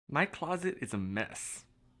My closet is a mess.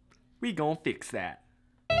 We gon' fix that.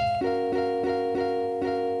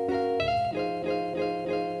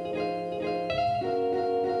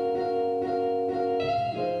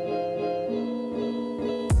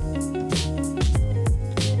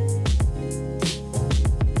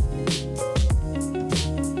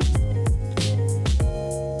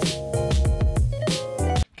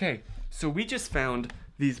 Okay, so we just found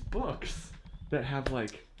these books that have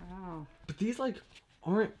like, but these like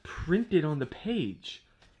aren't printed on the page.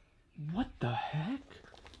 What the heck?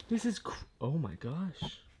 This is oh my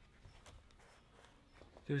gosh.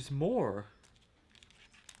 There's more.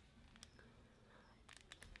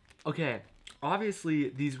 Okay, obviously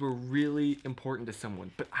these were really important to someone,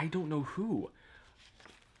 but I don't know who.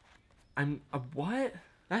 What?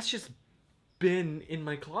 That's just been in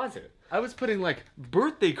my closet. I was putting like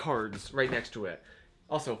birthday cards right next to it.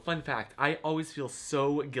 Also, fun fact, I always feel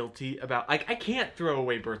so guilty about, like, I can't throw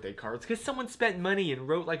away birthday cards because someone spent money and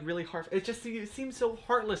wrote like really hard. It seems so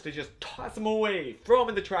heartless to just toss them away, throw them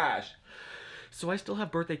in the trash. So I still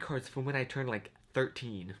have birthday cards from when I turned like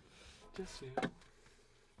 13. Just, you know.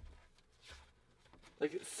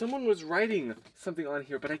 Like, someone was writing something on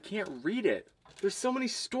here, but I can't read it. There's so many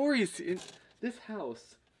stories in this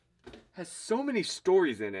house. Has so many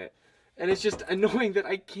stories in it. And it's just annoying that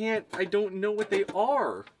I don't know what they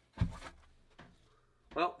are.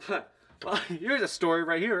 Well, here's a story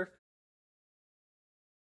right here.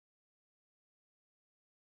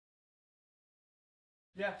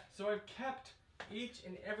 Yeah, so I've kept each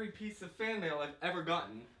and every piece of fan mail I've ever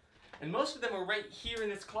gotten. And most of them are right here in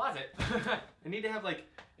this closet. I need to have like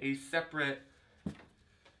a separate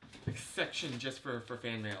section just for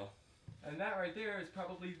fan mail. And that right there is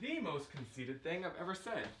probably the most conceited thing I've ever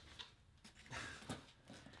said.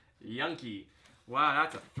 Yunky. Wow,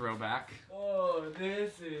 that's a throwback. Oh,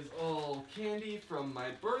 this is all candy from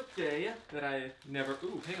my birthday that I never...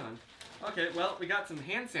 Ooh, hang on. Okay, well, we got some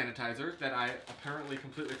hand sanitizer that I apparently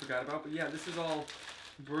completely forgot about. But yeah, this is all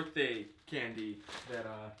birthday candy that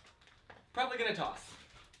probably gonna toss.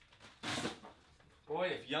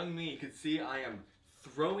 Boy, if young me could see I am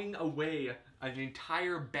throwing away an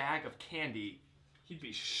entire bag of candy, he'd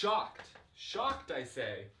be shocked. Shocked, I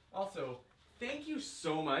say. Also, thank you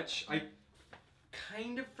so much. I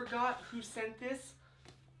kind of forgot who sent this,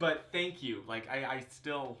 but thank you. Like, I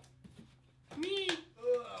still... Me!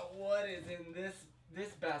 Ugh, what is in this? This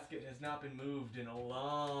basket has not been moved in a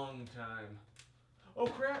long time. Oh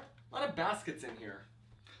crap, a lot of baskets in here.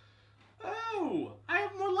 Oh, I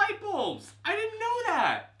have more light bulbs. I didn't know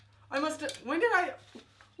that. I must have,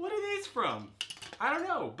 what are these from? I don't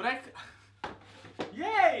know, but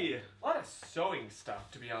yay! A lot of sewing stuff,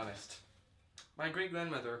 to be honest. My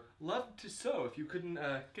great-grandmother loved to sew, if you couldn't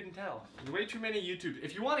tell. Way too many YouTube.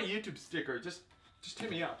 If you want a YouTube sticker, just hit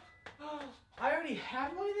me up. I already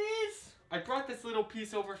had one of these? I brought this little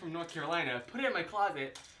piece over from North Carolina, put it in my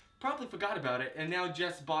closet, probably forgot about it, and now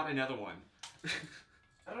just bought another one.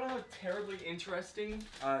 I don't know how terribly interesting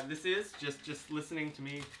this is, just listening to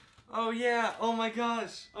me. Oh yeah, oh my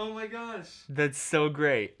gosh, oh my gosh. That's so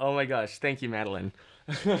great. Oh my gosh, thank you, Madeline.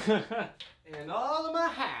 And all of my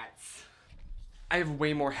hats. I have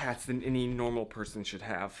way more hats than any normal person should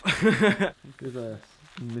have. There's a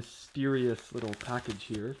mysterious little package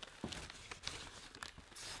here.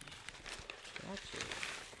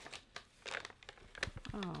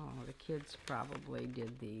 Oh, the kids probably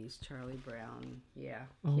did these. Charlie Brown. Yeah.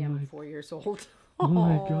 Kim, 4 years old. Oh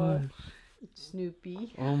my gosh.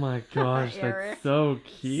 Snoopy. Oh my gosh, that's so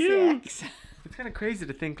cute. 6. It's kind of crazy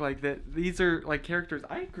to think like that these are like characters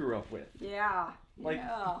I grew up with. Yeah. Like,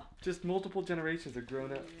 yeah. Just multiple generations have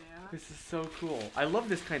grown up. Yeah. This is so cool. I love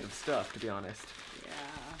this kind of stuff, to be honest. Yeah.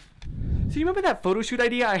 So you remember that photo shoot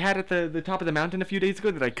idea I had at the top of the mountain a few days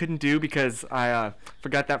ago that I couldn't do because I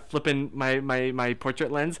forgot that flipping my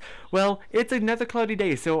portrait lens? Well, it's another cloudy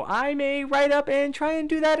day, so I may ride up and try and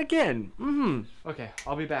do that again. Okay,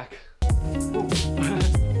 I'll be back.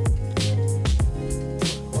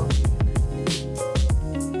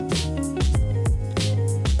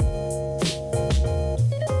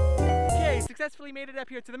 Successfully made it up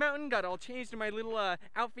here to the mountain, got all changed in my little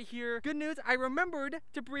outfit here. Good news, I remembered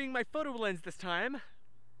to bring my photo lens this time,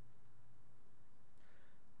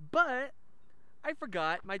 but I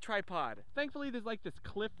forgot my tripod. Thankfully there's like this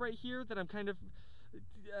cliff right here that I'm kind of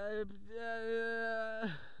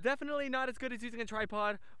definitely not as good as using a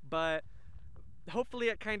tripod, but hopefully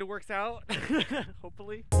it kind of works out.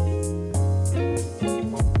 Hopefully.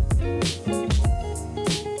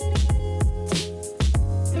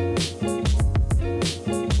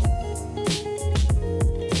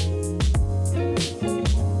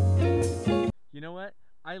 You know what?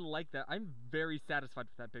 I like that. I'm very satisfied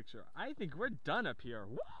with that picture. I think we're done up here.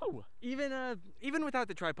 Whoa! Even without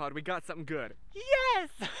the tripod, we got something good. Yes!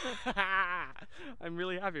 I'm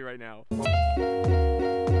really happy right now.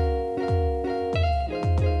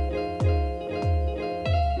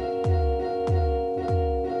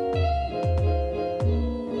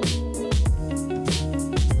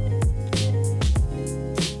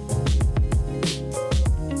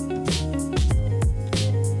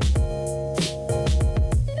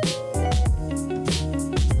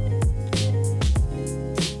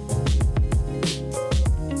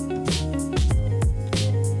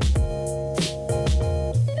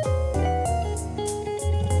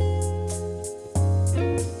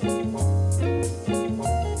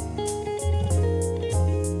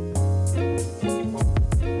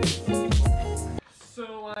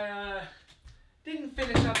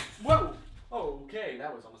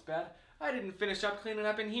 That was almost bad. I didn't finish up cleaning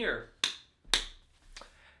up in here.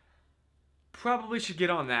 Probably should get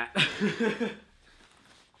on that.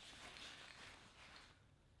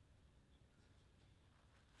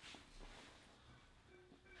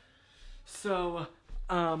 So,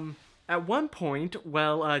 at one point,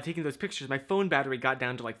 while taking those pictures, my phone battery got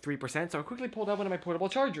down to like 3%, so I quickly pulled out one of my portable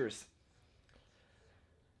chargers.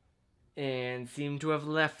 And seemed to have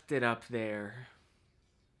left it up there.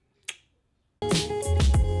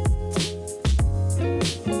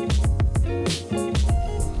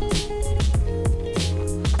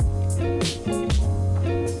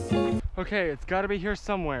 Okay, it's gotta be here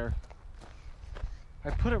somewhere.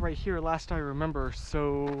 I put it right here last I remember,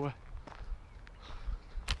 so...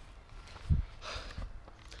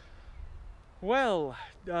 Well,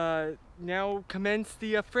 now commence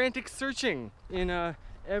the frantic searching in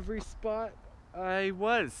every spot I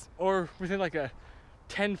was. Or within like a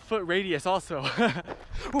 10-foot radius also.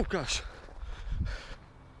 Oh gosh.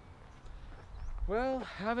 Well,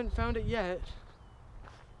 haven't found it yet.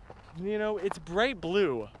 You know, it's bright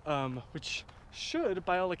blue, which should,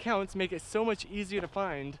 by all accounts, make it so much easier to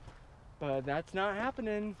find, but that's not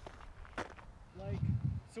happening. Like,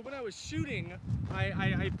 so when I was shooting,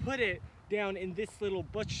 I put it down in this little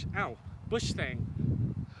bush thing.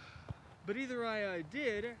 But either I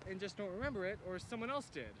did and just don't remember it, or someone else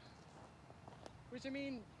did. Which, I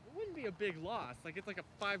mean, it wouldn't be a big loss. Like, it's like a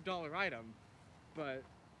 $5 item, but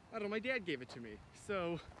I don't know, my dad gave it to me.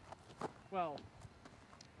 So, well,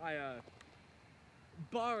 I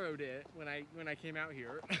borrowed it when I came out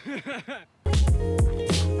here.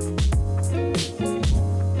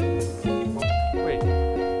 Wait.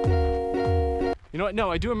 You know what? No,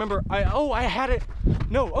 I do remember. I had it.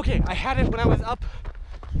 No, okay, I had it when I was up.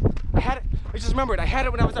 I just remembered. I had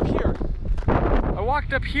it when I was up here. I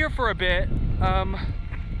walked up here for a bit.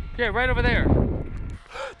 Yeah, right over there.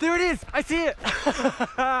 There it is. I see it.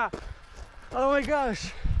 Oh my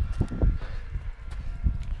gosh.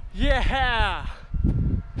 Yeah!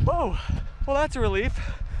 Whoa! Well, that's a relief.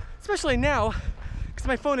 Especially now, because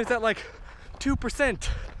my phone is at like 2%.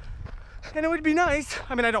 And it would be nice,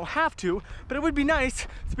 I mean, I don't have to, but it would be nice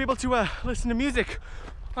to be able to listen to music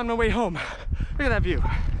on my way home. Look at that view.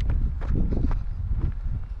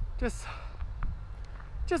 Just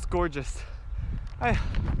gorgeous. I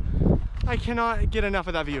cannot get enough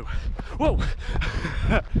of that view. Whoa!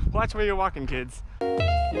 Watch where you're walking, kids.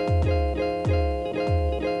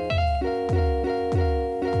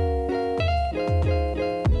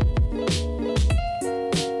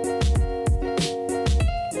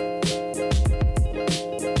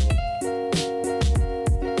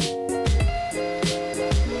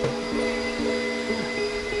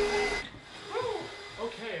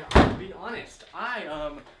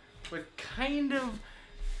 Was kind of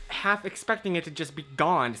half expecting it to just be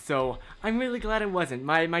gone, so I'm really glad it wasn't.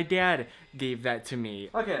 My dad gave that to me.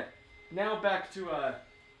 Okay, now back to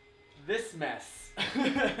this mess.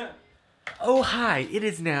 Oh hi, it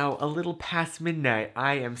is now a little past midnight.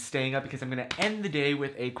 I am staying up because I'm gonna end the day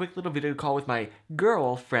with a quick little video call with my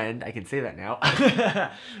girlfriend, I can say that now,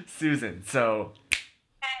 Susan, so.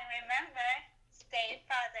 And remember, stay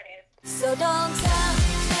positive. So don't tell me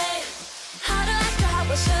how to act or how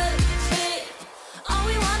I should.